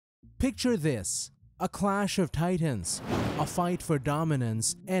Picture this: a clash of titans, a fight for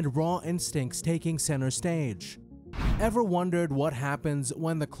dominance, and raw instincts taking center stage. Ever wondered what happens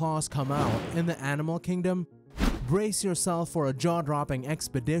when the claws come out in the animal kingdom? Brace yourself for a jaw-dropping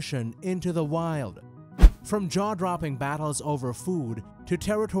expedition into the wild. From jaw-dropping battles over food to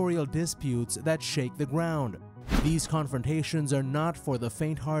territorial disputes that shake the ground, these confrontations are not for the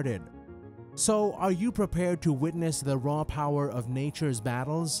faint-hearted. So, are you prepared to witness the raw power of nature's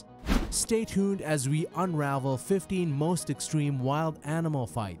battles? Stay tuned as we unravel 15 most extreme wild animal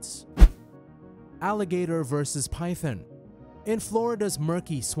fights. Alligator versus python. In Florida's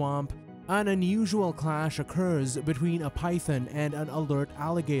murky swamp, an unusual clash occurs between a python and an alert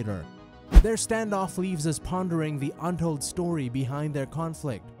alligator. Their standoff leaves us pondering the untold story behind their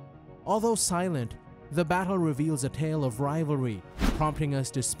conflict. Although silent, the battle reveals a tale of rivalry, prompting us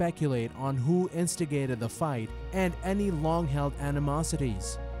to speculate on who instigated the fight and any long-held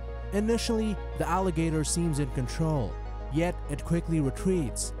animosities. Initially, the alligator seems in control, yet it quickly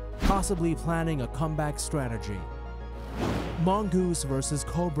retreats, possibly planning a comeback strategy. Mongoose versus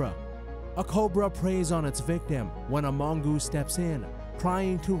cobra. A cobra preys on its victim when a mongoose steps in,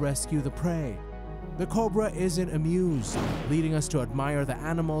 trying to rescue the prey. The cobra isn't amused, leading us to admire the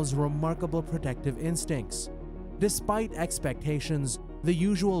animal's remarkable protective instincts. Despite expectations, the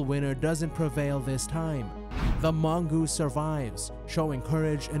usual winner doesn't prevail this time. The mongoose survives, showing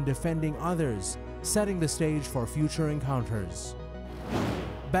courage in defending others, setting the stage for future encounters.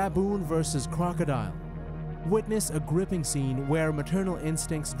 Baboon versus crocodile. Witness a gripping scene where maternal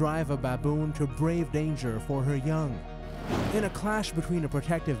instincts drive a baboon to brave danger for her young. In a clash between a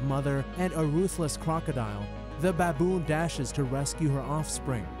protective mother and a ruthless crocodile, the baboon dashes to rescue her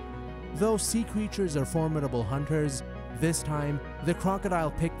offspring. Though sea creatures are formidable hunters, this time the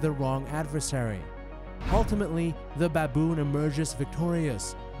crocodile picked the wrong adversary. Ultimately, the baboon emerges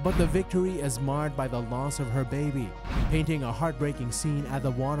victorious, but the victory is marred by the loss of her baby, painting a heartbreaking scene at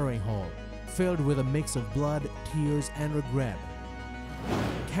the watering hole, filled with a mix of blood, tears, and regret.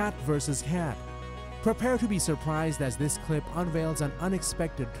 Cat versus cat. Prepare to be surprised as this clip unveils an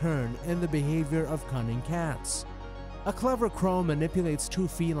unexpected turn in the behavior of cunning cats. A clever crow manipulates two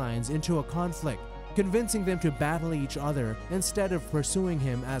felines into a conflict, convincing them to battle each other instead of pursuing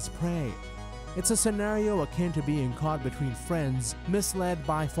him as prey. It's a scenario akin to being caught between friends, misled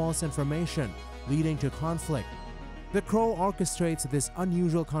by false information, leading to conflict. The crow orchestrates this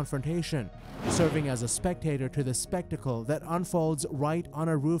unusual confrontation, serving as a spectator to the spectacle that unfolds right on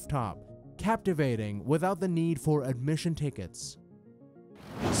a rooftop, captivating without the need for admission tickets.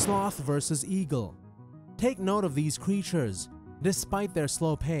 Sloth versus eagle. Take note of these creatures. Despite their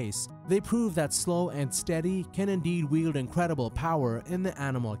slow pace, they prove that slow and steady can indeed wield incredible power in the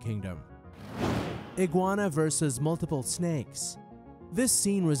animal kingdom. Iguana versus multiple snakes. This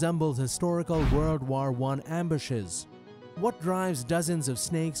scene resembles historical World War I ambushes. What drives dozens of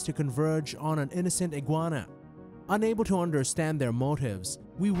snakes to converge on an innocent iguana? Unable to understand their motives,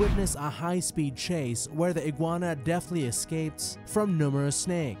 we witness a high-speed chase where the iguana deftly escapes from numerous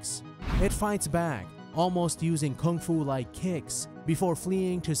snakes. It fights back, almost using kung fu-like kicks, before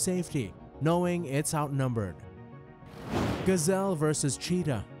fleeing to safety, knowing it's outnumbered. Gazelle versus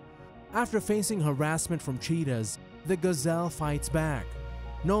cheetah. After facing harassment from cheetahs, the gazelle fights back.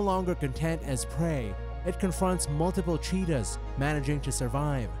 No longer content as prey, it confronts multiple cheetahs, managing to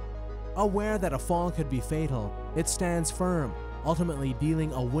survive. Aware that a fall could be fatal, it stands firm, ultimately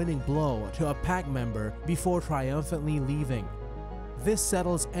dealing a winning blow to a pack member before triumphantly leaving. This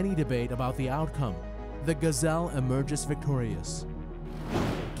settles any debate about the outcome. The gazelle emerges victorious.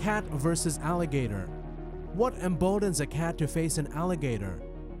 Cat versus alligator. What emboldens a cat to face an alligator?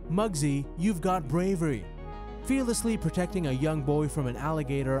 Muggsy, you've got bravery. Fearlessly protecting a young boy from an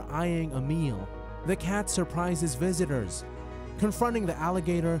alligator eyeing a meal, the cat surprises visitors. Confronting the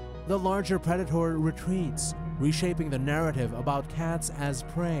alligator, the larger predator retreats, reshaping the narrative about cats as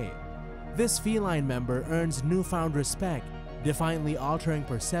prey. This feline member earns newfound respect, defiantly altering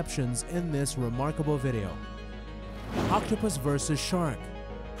perceptions in this remarkable video. Octopus versus shark.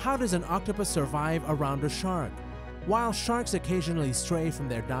 How does an octopus survive around a shark? While sharks occasionally stray from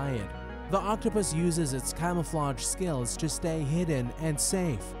their diet, the octopus uses its camouflage skills to stay hidden and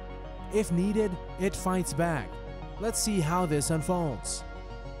safe. If needed, it fights back. Let's see how this unfolds.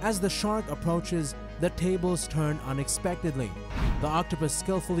 As the shark approaches, the tables turn unexpectedly. The octopus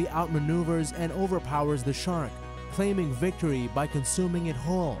skillfully outmaneuvers and overpowers the shark, claiming victory by consuming it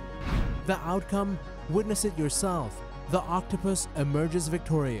whole. The outcome? Witness it yourself. The octopus emerges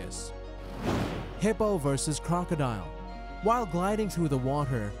victorious. Hippo versus crocodile. While gliding through the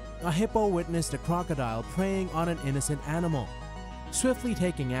water, a hippo witnessed a crocodile preying on an innocent animal. Swiftly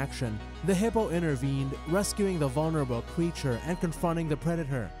taking action, the hippo intervened, rescuing the vulnerable creature and confronting the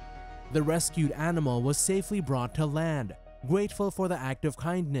predator. The rescued animal was safely brought to land, grateful for the act of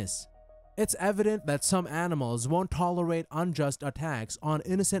kindness. It's evident that some animals won't tolerate unjust attacks on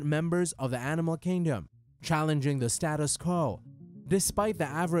innocent members of the animal kingdom, challenging the status quo. Despite the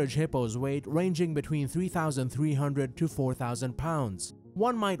average hippo's weight ranging between 3,300 to 4,000 pounds,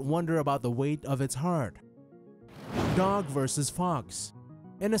 one might wonder about the weight of its heart. Dog versus fox.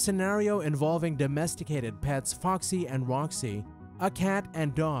 In a scenario involving domesticated pets Foxy and Roxy, a cat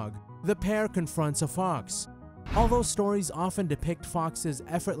and dog, the pair confronts a fox. Although stories often depict foxes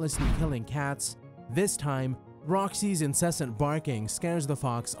effortlessly killing cats, this time, Roxy's incessant barking scares the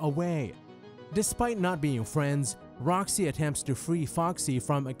fox away. Despite not being friends, Roxy attempts to free Foxy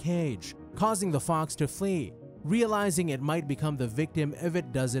from a cage, causing the fox to flee, realizing it might become the victim if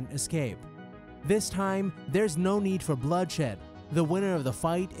it doesn't escape. This time, there's no need for bloodshed. The winner of the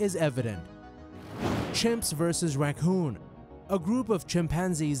fight is evident. Chimps versus raccoon. A group of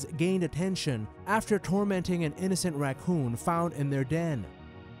chimpanzees gained attention after tormenting an innocent raccoon found in their den.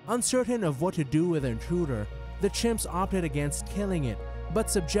 Uncertain of what to do with the intruder, the chimps opted against killing it, but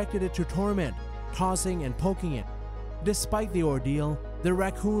subjected it to torment, tossing and poking it. Despite the ordeal, the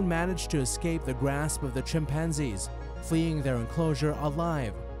raccoon managed to escape the grasp of the chimpanzees, fleeing their enclosure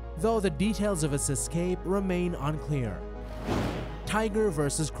alive, though the details of its escape remain unclear. Tiger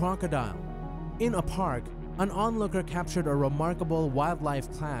versus crocodile. In a park, an onlooker captured a remarkable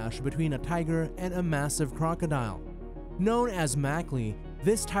wildlife clash between a tiger and a massive crocodile. Known as Mackley,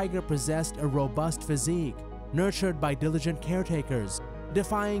 this tiger possessed a robust physique, nurtured by diligent caretakers,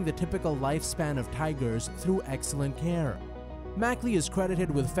 defying the typical lifespan of tigers through excellent care. Mackley is credited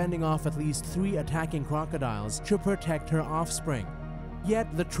with fending off at least 3 attacking crocodiles to protect her offspring.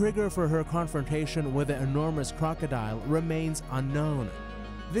 Yet the trigger for her confrontation with the enormous crocodile remains unknown.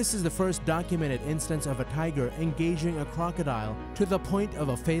 This is the first documented instance of a tiger engaging a crocodile to the point of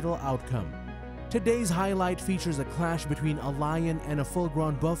a fatal outcome. Today's highlight features a clash between a lion and a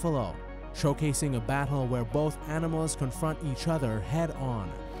full-grown buffalo, showcasing a battle where both animals confront each other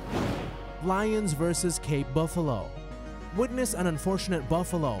head-on. Lions versus Cape buffalo. Witness an unfortunate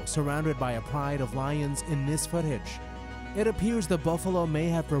buffalo surrounded by a pride of lions in this footage. It appears the buffalo may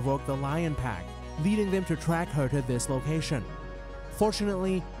have provoked the lion pack, leading them to track her to this location.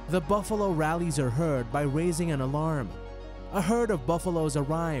 Fortunately, the buffalo rallies her herd by raising an alarm. A herd of buffaloes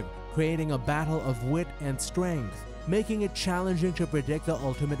arrive, creating a battle of wit and strength, making it challenging to predict the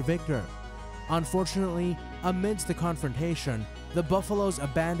ultimate victor. Unfortunately, amidst the confrontation, the buffaloes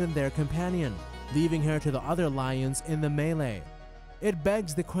abandon their companion, leaving her to the other lions in the melee. It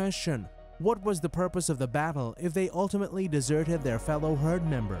begs the question, what was the purpose of the battle if they ultimately deserted their fellow herd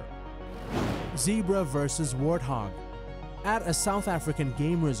member? Zebra versus warthog. At a South African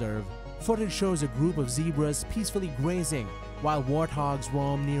game reserve, footage shows a group of zebras peacefully grazing while warthogs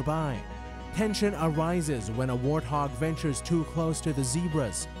roam nearby. Tension arises when a warthog ventures too close to the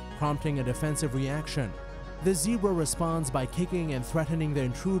zebras, prompting a defensive reaction. The zebra responds by kicking and threatening the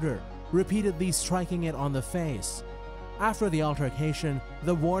intruder, repeatedly striking it on the face. After the altercation,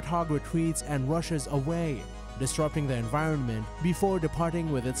 the warthog retreats and rushes away, disrupting the environment before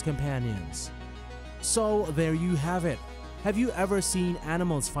departing with its companions. So there you have it. Have you ever seen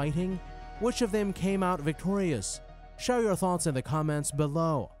animals fighting? Which of them came out victorious? Share your thoughts in the comments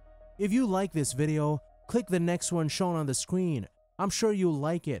below. If you like this video, click the next one shown on the screen. I'm sure you'll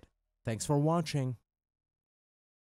like it. Thanks for watching.